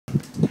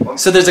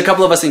So there's a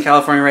couple of us in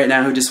California right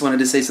now who just wanted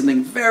to say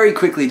something very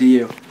quickly to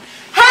you.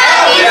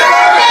 Happy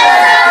birthday!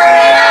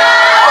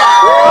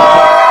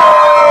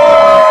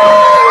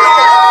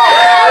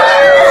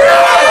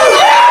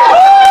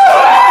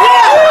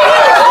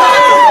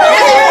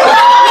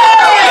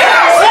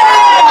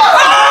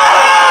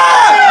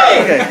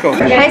 Cool.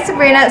 Hey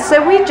Sabrina,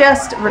 so we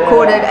just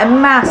recorded a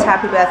mass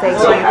happy birthday to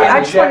you.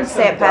 I just wanted to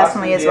say it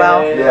personally as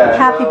well.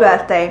 Happy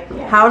birthday.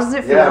 How does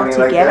it feel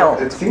to get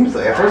old? It seems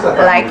like, at first I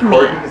thought like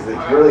me. Because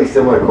it's really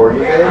similar Corgi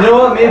face. You know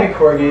what? Maybe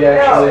Corgi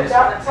actually.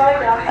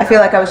 I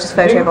feel like I was just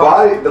photo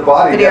bombed. The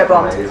body Video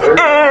bombed.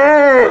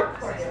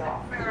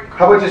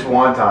 How about just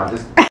wonton?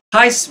 Just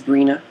Hi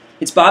Sabrina,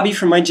 it's Bobby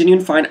from My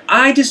Genuine Find.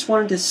 I just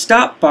wanted to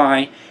stop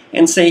by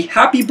and say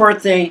happy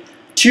birthday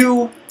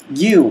to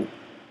you.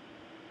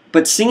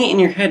 But sing it in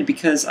your head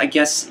because I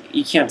guess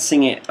you can't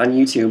sing it on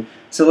YouTube.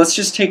 So let's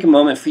just take a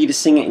moment for you to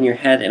sing it in your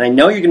head. And I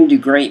know you're going to do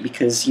great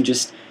because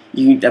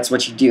that's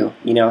what you do,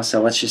 you know.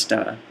 So let's just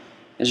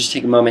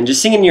take a moment.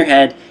 Just sing it in your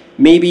head.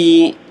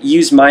 Maybe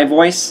use my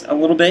voice a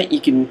little bit.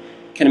 You can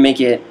kind of make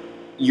it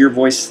your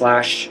voice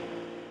slash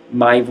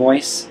my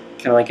voice.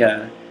 Kind of like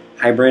a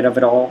hybrid of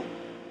it all,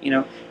 you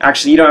know.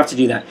 Actually, you don't have to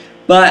do that.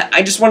 But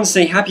I just want to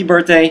say happy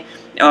birthday.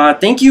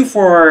 Thank you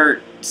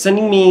for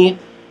sending me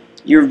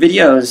your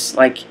videos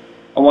like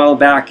a while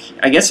back.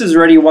 I guess it was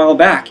already a while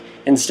back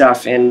and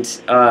stuff, and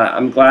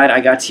I'm glad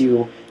I got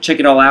to check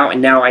it all out,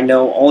 and now I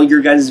know all your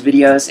guys'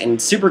 videos, and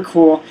it's super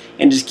cool,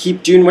 and just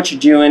keep doing what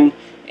you're doing,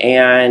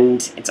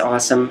 and it's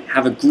awesome.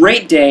 Have a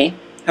great day,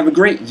 have a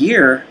great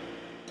year,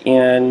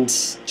 and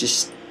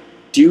just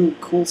do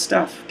cool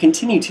stuff.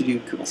 Continue to do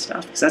cool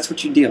stuff, because that's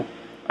what you do.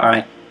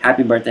 Alright,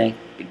 happy birthday.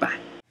 Goodbye.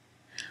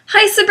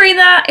 Hi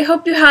Sabrina, I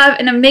hope you have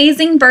an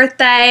amazing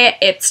birthday.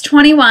 It's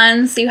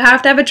 21, so you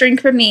have to have a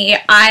drink for me.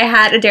 I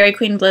had a Dairy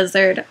Queen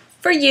Blizzard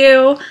for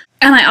you,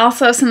 and I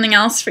also have something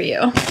else for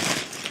you.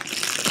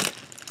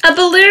 A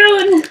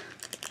balloon!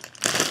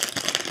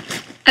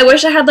 I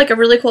wish I had like a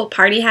really cool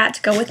party hat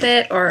to go with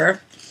it, or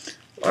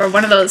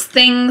one of those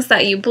things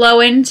that you blow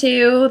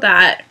into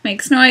that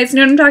makes noise. You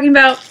know what I'm talking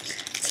about?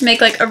 To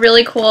make like a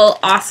really cool,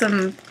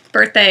 awesome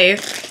birthday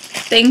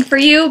thing for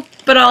you,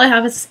 but all I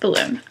have is this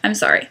balloon. I'm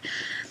sorry.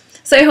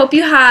 So I hope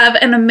you have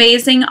an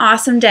amazing,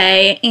 awesome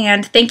day,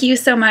 and thank you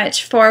so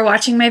much for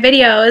watching my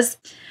videos.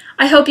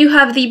 I hope you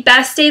have the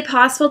best day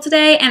possible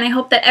today, and I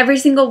hope that every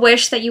single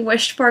wish that you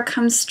wished for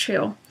comes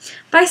true.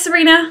 Bye,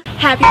 Sabrina.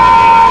 Happy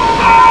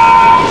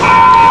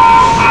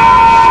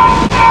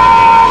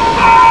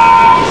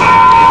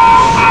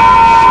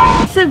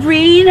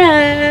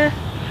Sabrina.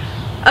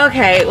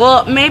 Okay,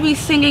 well, maybe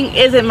singing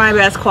isn't my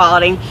best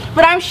quality,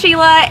 but I'm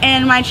Sheila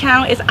and my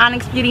channel is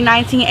Onyx Beauty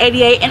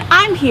 1988, and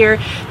I'm here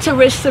to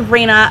wish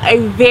Sabrina a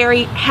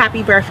very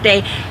happy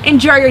birthday.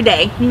 Enjoy your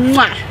day.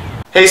 Mwah.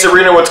 Hey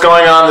Sabrina, what's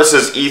going on? This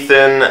is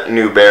Ethan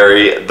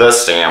Newberry, the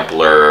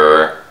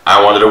Sampler.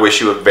 I wanted to wish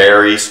you a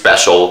very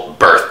special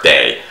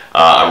birthday.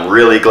 I'm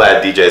really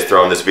glad DJ's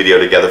throwing this video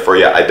together for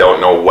you. I don't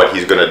know what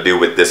he's gonna do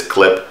with this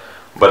clip,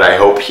 but I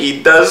hope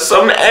he does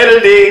some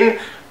editing.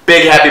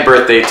 Big happy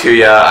birthday to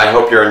you. I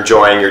hope you're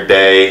enjoying your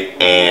day,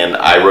 and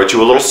I wrote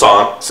you a little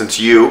song since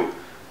you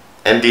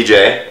and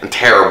DJ and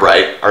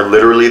TeraBrite are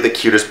literally the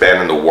cutest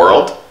band in the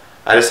world.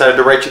 I decided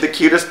to write you the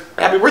cutest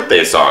happy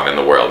birthday song in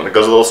the world, and it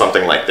goes a little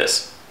something like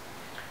this.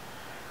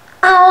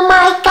 Oh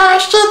my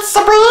gosh, it's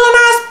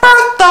Sabrina's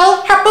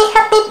birthday. Happy,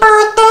 happy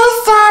birthday,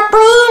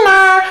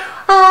 Sabrina.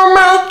 Oh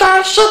my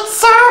gosh, it's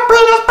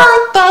Sabrina's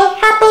birthday.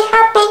 Happy,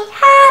 happy,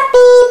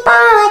 happy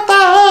birthday.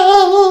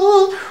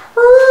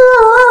 Ooh,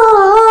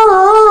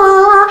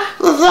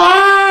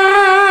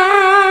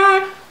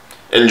 yeah.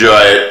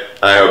 Enjoy it.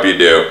 I hope you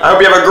do. I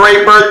hope you have a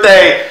great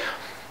birthday.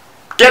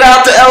 Get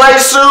out to LA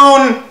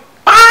soon.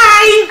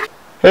 Bye.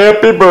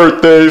 Happy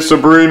birthday,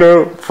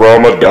 Sabrina,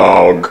 from a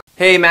dog.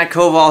 Hey, Matt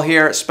Koval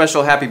here.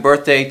 Special happy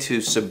birthday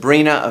to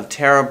Sabrina of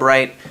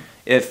TeraBrite.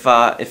 If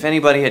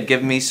anybody had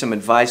given me some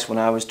advice when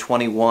I was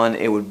 21,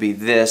 it would be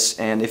this.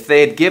 And if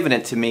they had given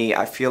it to me,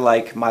 I feel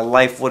like my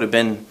life would have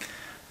been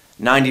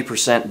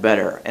 90%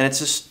 better. And it's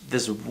just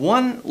this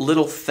one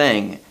little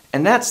thing,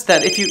 and that's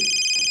that if you...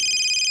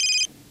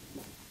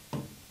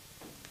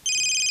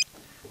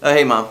 Oh,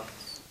 hey, Mom.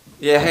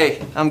 Yeah,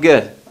 hey, I'm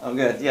good. I'm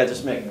good. Yeah,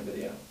 just making a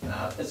video.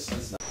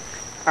 It's not...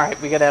 Alright,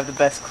 we gotta have the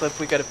best clip.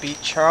 We gotta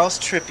beat Charles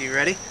Trippy.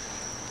 Ready?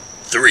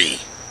 3,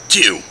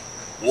 2,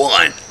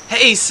 1.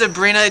 Hey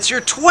Sabrina, it's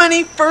your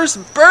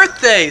 21st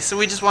birthday! So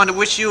we just wanted to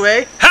wish you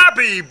a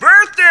Happy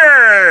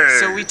birthday!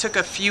 So we took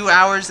a few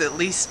hours, at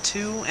least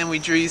 2, and we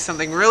drew you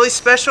something really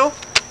special.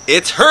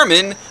 It's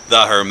Herman,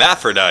 the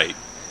hermaphrodite.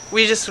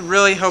 We just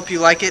really hope you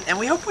like it, and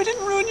we hope we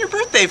didn't ruin your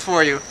birthday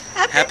for you.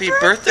 Happy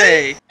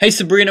birthday! Hey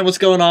Sabrina, what's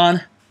going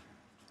on?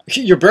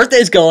 Your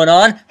birthday's going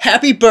on.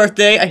 Happy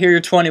birthday. I hear you're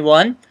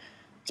 21.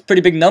 It's a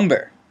pretty big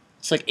number.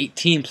 It's like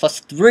 18 plus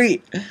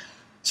 3.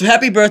 So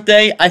happy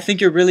birthday. I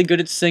think you're really good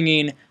at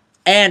singing,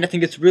 and I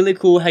think it's really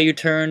cool how you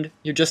turned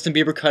your Justin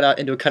Bieber cutout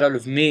into a cutout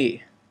of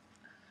me.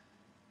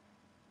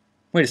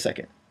 Wait a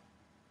second.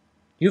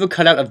 You have a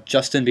cutout of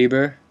Justin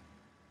Bieber?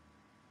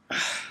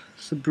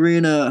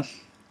 Sabrina,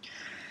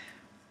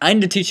 I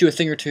need to teach you a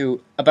thing or two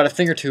about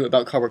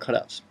cardboard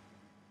cutouts.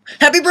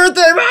 Happy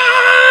birthday!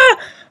 Ah!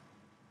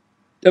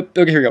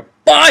 Okay, here we go.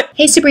 Bye!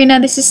 Hey Sabrina,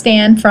 this is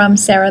Stan from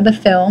Sarah the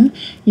Film,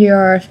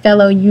 your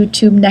fellow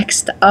YouTube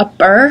Next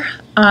Upper.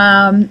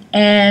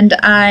 And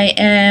I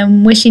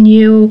am wishing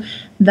you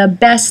the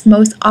best,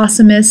 most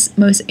awesomest,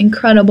 most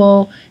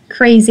incredible,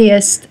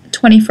 craziest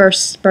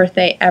 21st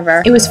birthday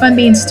ever. It was fun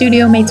being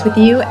studio mates with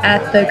you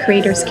at the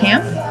Creators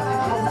Camp.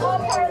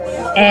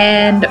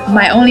 And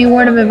my only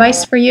word of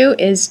advice for you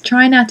is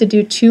try not to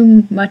do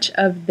too much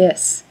of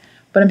this.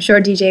 But I'm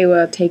sure DJ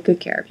will take good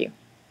care of you.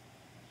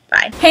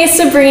 Bye. Hey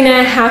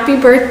Sabrina, happy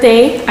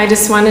birthday. I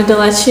just wanted to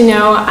let you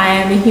know I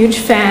am a huge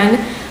fan.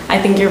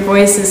 I think your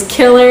voice is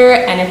killer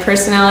and your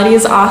personality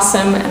is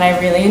awesome, and I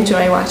really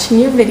enjoy watching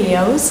your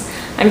videos.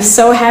 I'm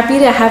so happy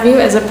to have you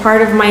as a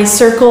part of my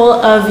circle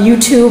of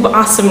YouTube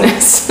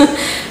awesomeness.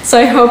 So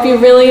I hope you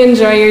really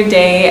enjoy your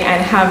day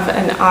and have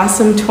an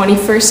awesome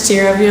 21st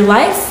year of your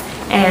life,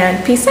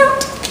 and peace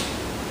out.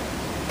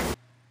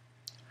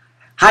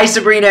 Hi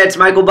Sabrina, it's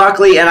Michael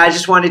Buckley, and I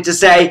just wanted to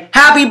say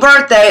happy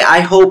birthday!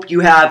 I hope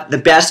you have the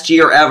best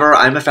year ever.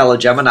 I'm a fellow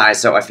Gemini,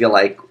 so I feel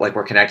like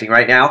we're connecting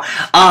right now.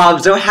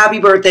 So happy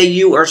birthday,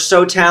 you are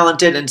so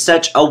talented and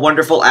such a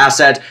wonderful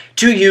asset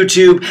to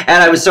YouTube,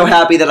 and I was so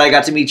happy that I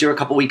got to meet you a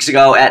couple weeks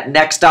ago at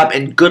Next Up,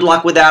 and good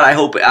luck with that.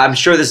 I'm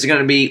sure this is going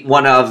to be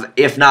one of,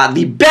 if not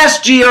the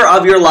best year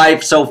of your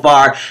life so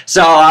far.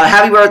 So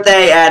happy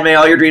birthday, and may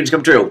all your dreams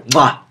come true.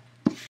 Mwah.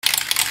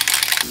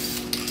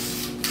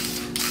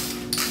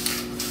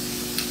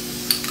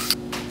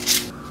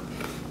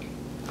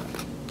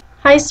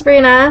 Hi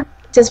Sabrina,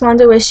 just wanted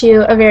to wish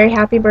you a very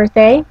happy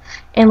birthday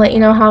and let you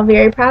know how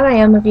very proud I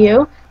am of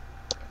you.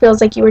 It feels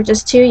like you were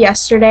just 2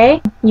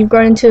 yesterday. You've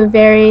grown into a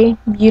very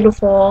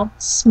beautiful,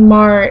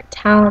 smart,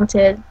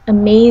 talented,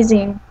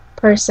 amazing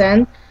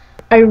person.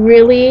 I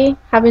really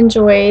have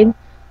enjoyed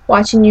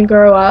watching you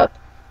grow up,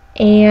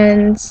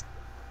 and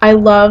I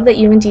love that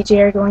you and DJ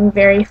are going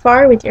very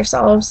far with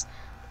yourselves.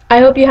 I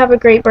hope you have a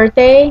great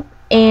birthday,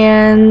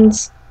 and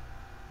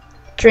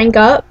drink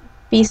up,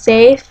 be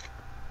safe,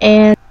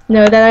 and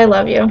know that I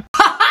love you.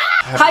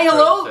 Hi,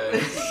 hello.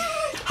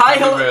 Hi,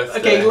 hello.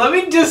 Okay, let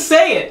me just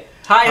say it.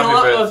 Hi,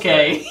 hello.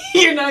 Okay,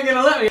 you're not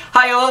gonna let me.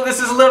 Hi, hello. This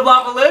is Live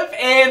Lava Live,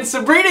 and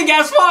Sabrina.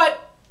 Guess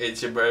what?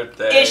 It's your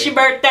birthday. It's your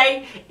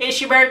birthday.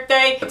 It's your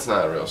birthday. That's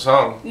not a real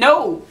song.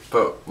 No.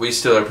 But we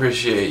still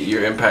appreciate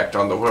your impact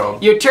on the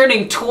world. You're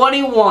turning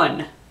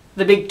 21.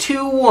 The big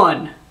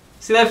 2-1.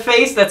 See that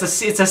face?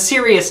 It's a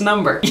serious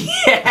number.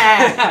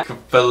 Yeah.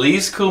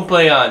 Feliz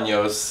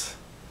cumpleaños,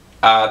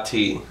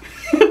 A.T.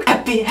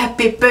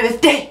 Happy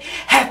birthday!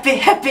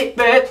 Happy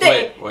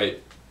birthday!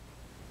 Wait.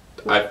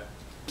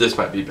 This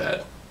might be bad.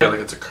 I feel like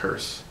it's a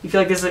curse. You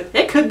feel like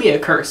it could be a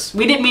curse.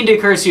 We didn't mean to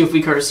curse you if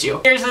we cursed you.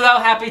 Here's though,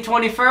 happy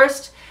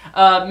 21st.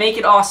 Make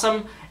it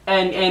awesome.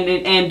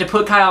 And to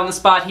put Kyle on the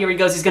spot, here he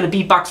goes. He's gonna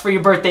beatbox for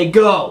your birthday.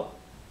 Go!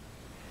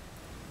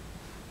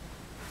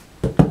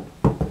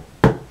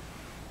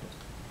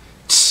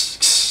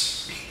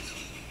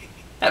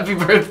 Happy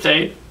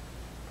birthday.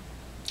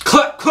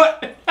 Click,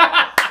 click!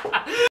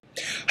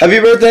 Happy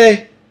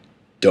birthday!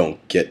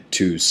 Don't get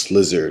too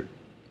slizzard.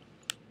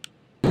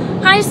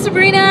 Hi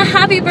Sabrina,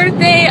 happy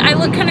birthday! I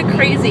look kind of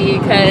crazy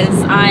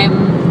because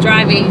I'm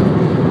driving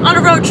on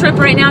a road trip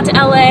right now to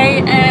LA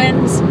and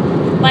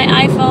my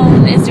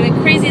iPhone is doing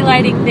crazy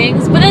lighting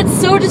things, but it's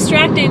so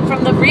distracting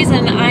from the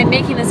reason I'm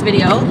making this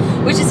video,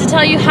 which is to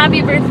tell you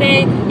happy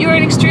birthday. You are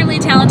an extremely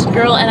talented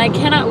girl, and I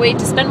cannot wait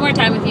to spend more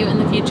time with you in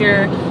the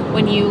future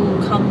when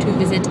you come to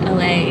visit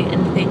LA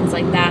and things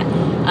like that.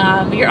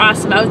 You're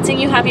awesome. I would sing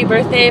you happy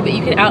birthday, but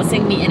you could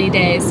outsing me any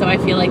day, so I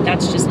feel like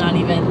that's just not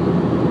even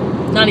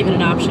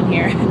an option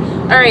here.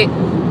 Alright,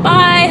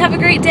 bye, have a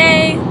great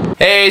day.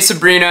 Hey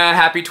Sabrina,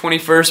 happy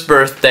 21st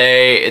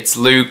birthday. It's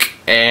Luke,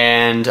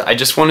 and I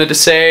just wanted to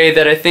say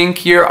that I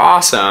think you're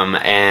awesome,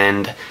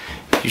 and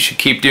you should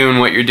keep doing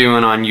what you're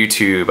doing on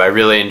YouTube. I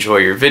really enjoy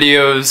your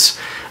videos.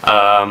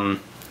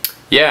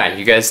 Yeah,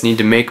 you guys need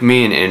to make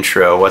me an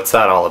intro. What's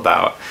that all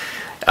about?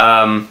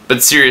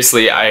 But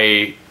seriously,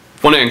 I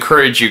want to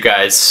encourage you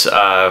guys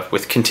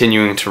with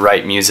continuing to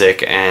write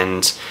music,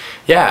 and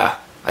yeah,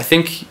 I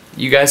think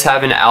you guys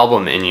have an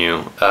album in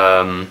you.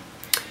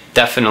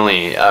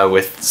 Definitely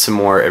with some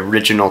more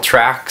original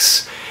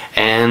tracks,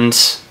 and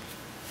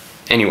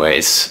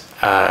anyways,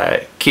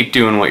 keep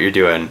doing what you're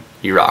doing.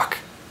 You rock.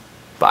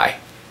 Bye.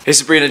 Hey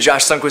Sabrina,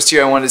 Josh Sundquist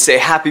here. I wanted to say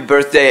happy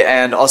birthday,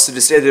 and also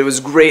to say that it was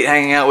great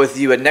hanging out with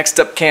you at Next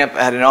Up Camp.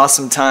 I had an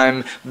awesome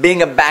time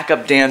being a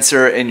backup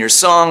dancer in your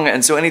song,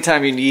 and so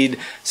anytime you need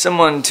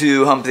someone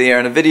to hump the air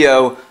in a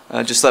video,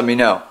 just let me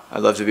know.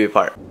 I'd love to be a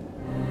part.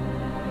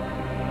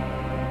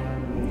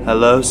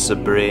 Hello,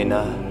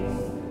 Sabrina.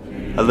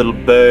 A little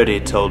birdie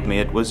told me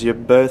it was your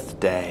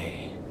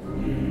birthday.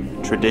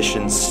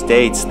 Tradition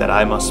states that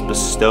I must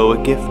bestow a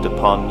gift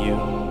upon you.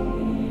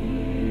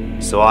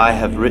 So I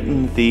have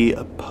written thee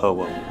a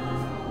poem.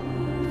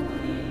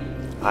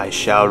 I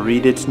shall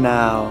read it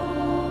now.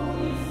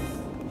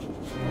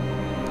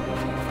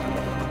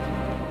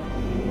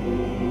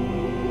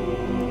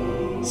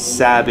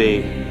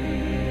 Sabby.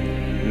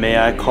 May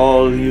I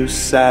call you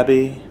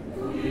Sabby?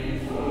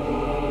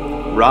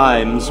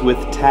 Rhymes with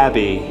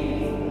tabby,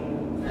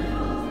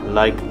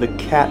 like the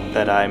cat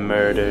that I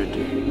murdered.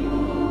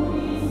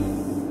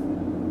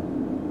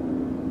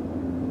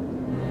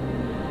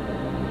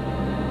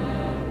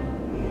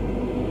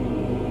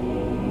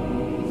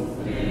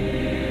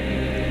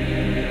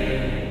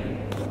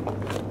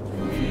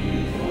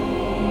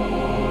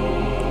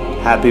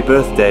 Happy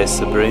birthday,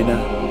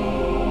 Sabrina.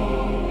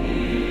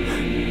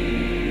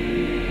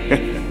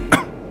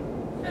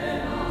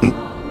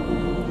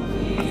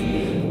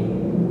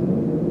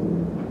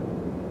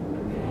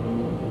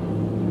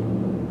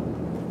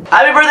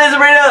 Happy birthday,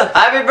 Sabrina!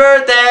 Happy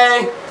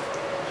birthday!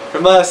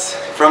 From us.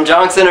 From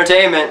Jonks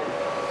Entertainment.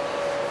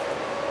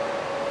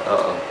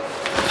 Uh-oh.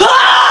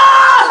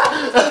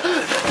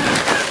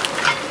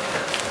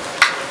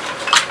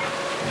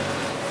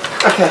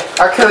 Okay,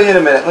 I'll kill you in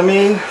a minute. Let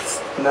me...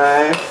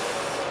 Knife.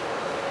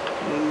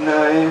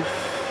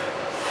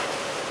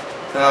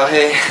 Oh,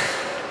 hey.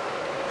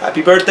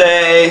 Happy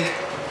birthday.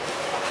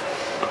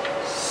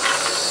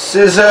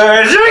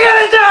 Scissors. We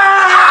gotta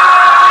die!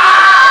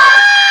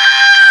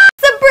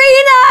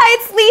 Sabrina,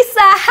 it's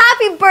Lisa.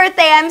 Happy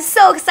birthday. I'm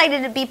so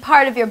excited to be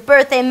part of your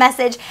birthday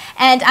message,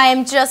 and I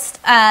am just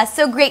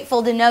so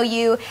grateful to know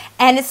you,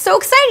 and it's so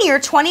exciting. You're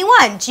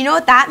 21. Do you know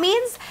what that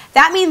means?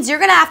 That means you're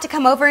going to have to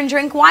come over and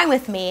drink wine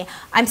with me.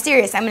 I'm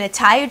serious. I'm going to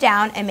tie you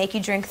down and make you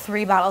drink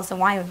 3 bottles of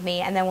wine with me,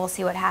 and then we'll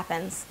see what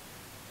happens.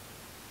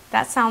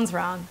 That sounds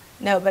wrong.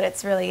 No, but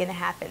it's really going to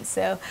happen.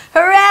 So,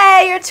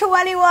 hooray, you're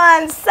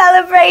 21,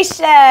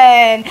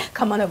 celebration.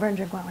 Come on over and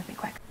drink wine with me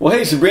quick. Well,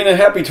 hey, Sabrina,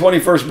 happy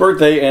 21st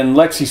birthday, and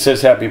Lexi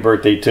says happy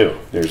birthday, too.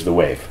 There's the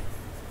wave.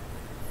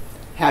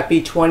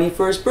 Happy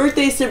 21st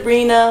birthday,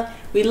 Sabrina.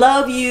 We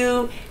love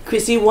you.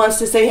 Chrissy wants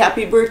to say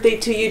happy birthday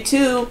to you,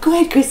 too. Go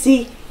ahead,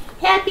 Chrissy.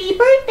 Happy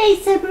birthday,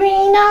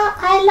 Sabrina.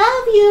 I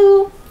love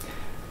you.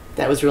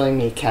 That was really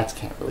me. Cats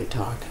can't really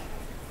talk.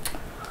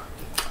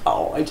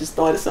 Oh, I just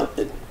thought of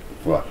something.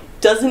 What?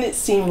 Doesn't it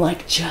seem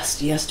like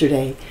just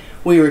yesterday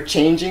we were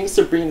changing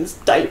Sabrina's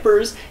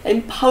diapers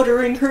and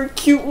powdering her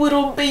cute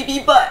little baby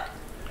butt?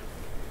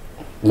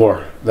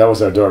 Laura, that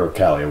was our daughter,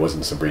 Callie. It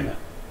wasn't Sabrina.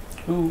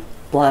 Ooh,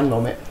 blonde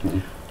moment.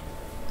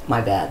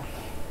 My bad.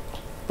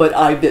 But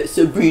I bet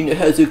Sabrina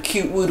has a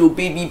cute little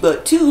baby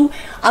butt too.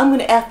 I'm going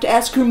to have to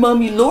ask her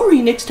mommy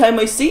Lori next time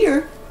I see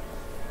her.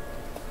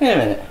 Wait a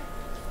minute.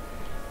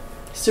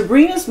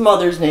 Sabrina's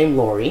mother's named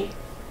Lori.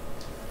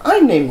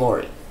 I'm named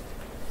Lori.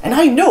 And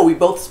I know we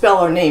both spell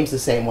our names the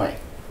same way.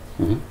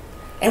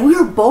 And we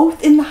were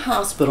both in the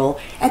hospital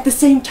at the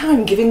same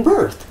time giving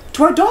birth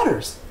to our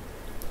daughters.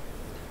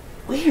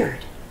 Weird.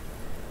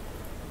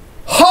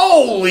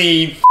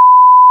 Holy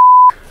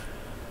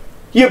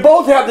You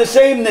both have the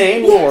same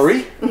name, yes.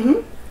 Lori.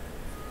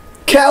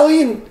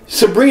 Callie and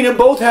Sabrina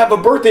both have a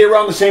birthday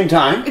around the same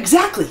time.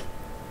 Exactly.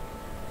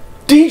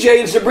 DJ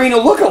and Sabrina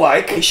look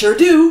alike. They sure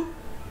do.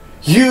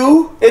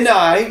 You and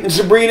I and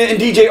Sabrina and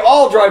DJ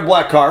all drive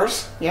black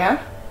cars.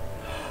 Yeah.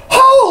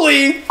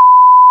 Holy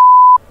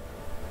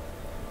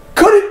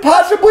Could it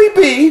possibly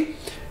be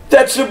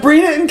that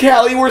Sabrina and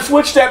Callie were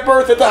switched at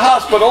birth at the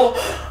hospital,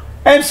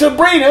 and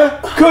Sabrina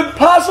could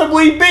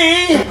possibly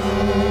be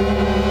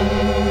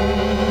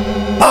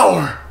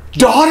our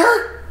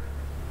daughter?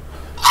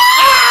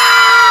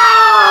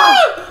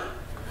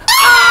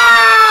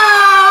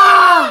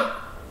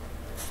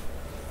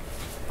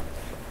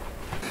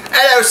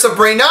 Hello,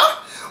 Sabrina.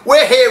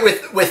 We're here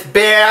with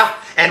Bear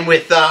and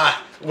with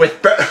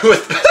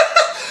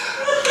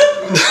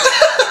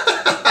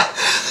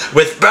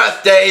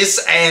birthdays,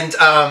 and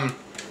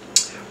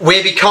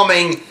we're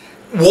becoming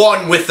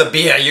one with the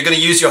beer. You're going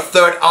to use your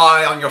third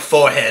eye on your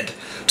forehead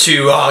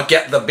to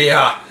get the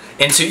beer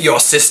into your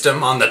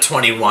system on the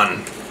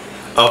 21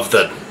 of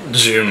the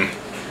June.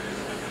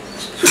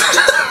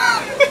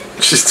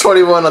 She's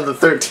 21 on the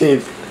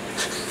 13th.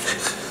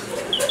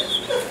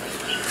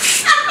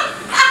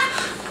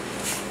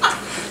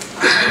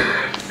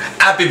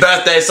 Happy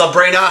birthday,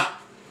 Sabrina.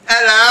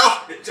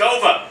 Hello. It's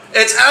over.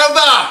 It's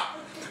over.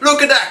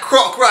 Look at that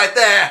croc right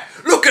there.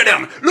 Look at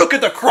him. Look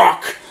at the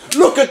croc.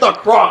 Look at the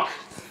croc.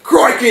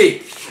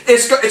 Crikey.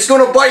 It's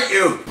gonna bite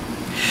you.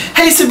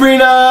 Hey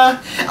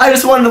Sabrina! I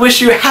just wanted to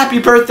wish you a happy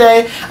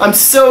birthday. I'm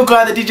so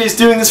glad that DJ's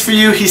doing this for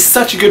you. He's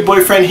such a good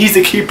boyfriend. He's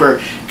a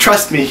keeper.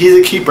 Trust me, he's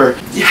a keeper.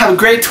 You have a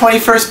great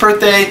 21st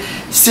birthday.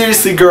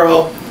 Seriously,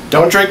 girl,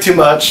 don't drink too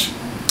much.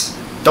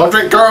 Don't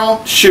drink,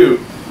 girl. Shoot.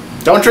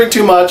 Don't drink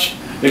too much.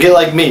 You'll get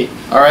like me,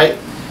 alright?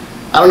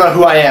 I don't know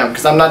who I am,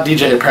 because I'm not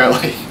DJ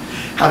apparently.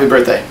 Happy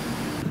birthday.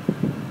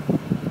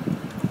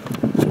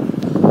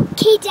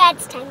 Okay, Dad,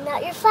 it's time to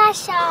melt your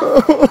flash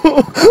off.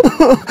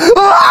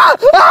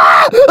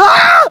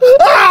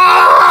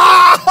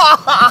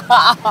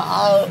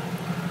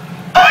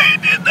 I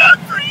did that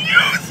for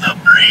you,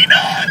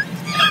 Sabrina.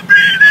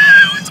 Sabrina,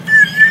 it was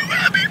for you.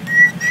 Happy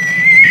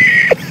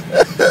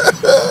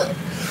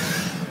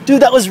birthday.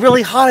 Dude, that was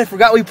really hot. I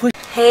forgot we pushed.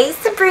 Hey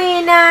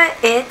Sabrina,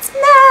 it's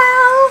Mel.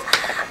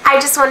 I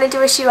just wanted to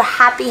wish you a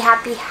happy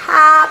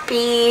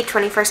happy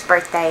 21st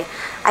birthday.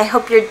 I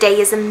hope your day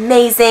is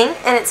amazing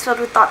and it's filled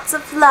with lots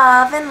of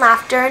love and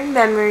laughter and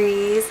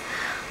memories.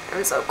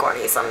 I'm so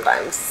corny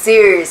sometimes.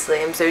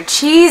 Seriously, I'm so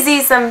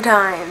cheesy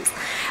sometimes.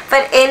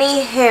 But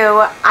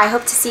anywho, I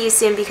hope to see you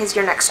soon because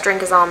your next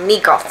drink is on me,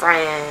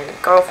 girlfriend.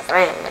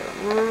 Girlfriend.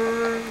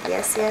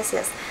 Yes, yes,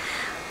 yes.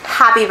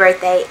 Happy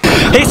birthday.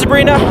 Hey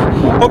Sabrina,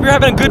 hope you're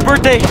having a good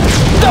birthday.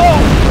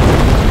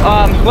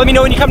 Let me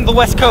know when you come to the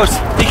West Coast.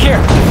 Take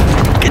care.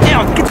 Get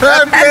down. Get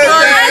down. Happy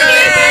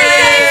birthday,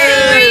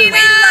 Sabrina.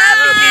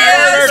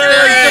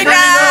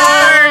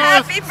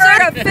 Love you,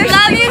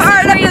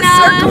 Part of the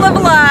circle of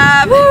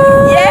love.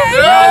 Yay!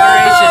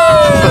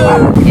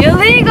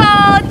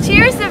 Illegal.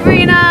 Cheers,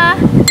 Sabrina.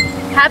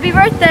 Happy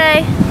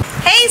birthday.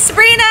 Hey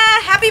Sabrina,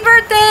 happy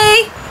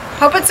birthday.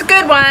 Hope it's a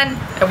good one.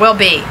 It will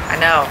be, I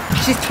know.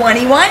 She's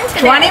 21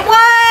 today.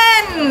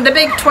 21! The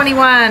big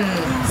 21.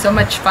 So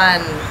much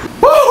fun.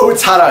 Woo!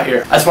 It's hot out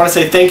here. I just want to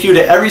say thank you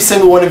to every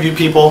single one of you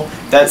people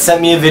that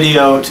sent me a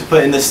video to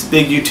put in this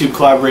big YouTube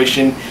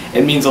collaboration.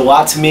 It means a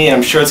lot to me, and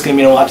I'm sure it's going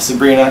to mean a lot to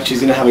Sabrina.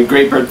 She's going to have a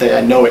great birthday,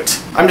 I know it.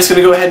 I'm just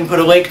going to go ahead and put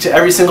a link to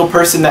every single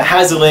person that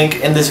has a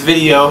link in this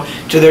video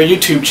to their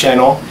YouTube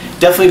channel.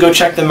 Definitely go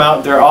check them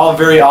out. They're all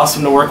very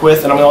awesome to work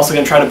with, and I'm also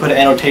going to try to put an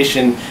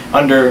annotation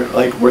under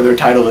like where their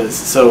title is.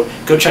 So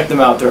go check them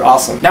out. They're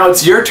awesome. Now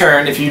it's your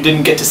turn if you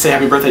didn't get to say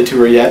happy birthday to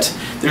her yet.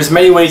 There's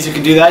many ways you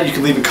can do that. You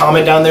can leave a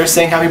comment down there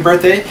saying happy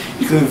birthday.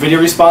 You can leave a video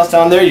response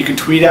down there. You can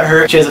tweet at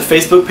her. She has a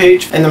Facebook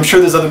page, and I'm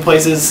sure there's other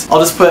places. I'll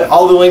just put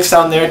all the links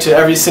down there to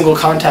every single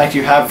contact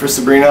you have for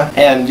Sabrina,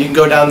 and you can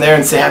go down there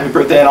and say happy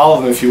birthday on all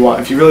of them if you want.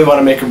 If you really want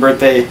to make her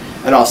birthday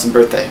an awesome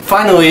birthday.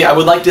 Finally, I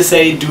would like to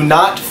say do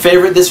not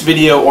favorite this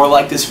video or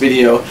like this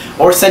video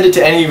or send it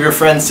to any of your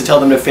friends to tell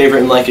them to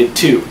favorite and like it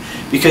too,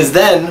 because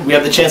then we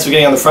have the chance of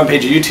getting on the front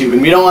page of YouTube,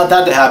 and we don't want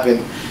that to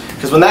happen,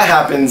 because when that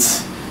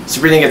happens,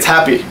 Sabrina gets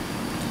happy.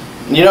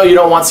 And you know you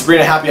don't want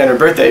Sabrina happy on her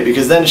birthday,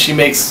 because then she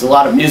makes a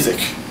lot of music.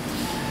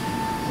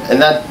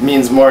 And that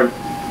means more...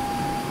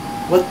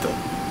 What the...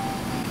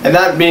 And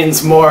that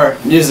means more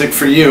music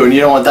for you, and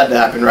you don't want that to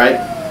happen, right?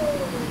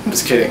 I'm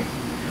just kidding.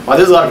 Wow,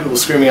 there's a lot of people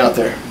screaming out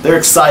there. They're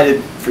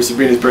excited for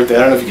Sabrina's birthday. I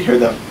don't know if you can hear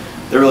them.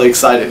 They're really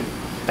excited.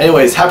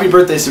 Anyways, happy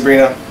birthday,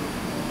 Sabrina.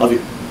 Love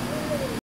you.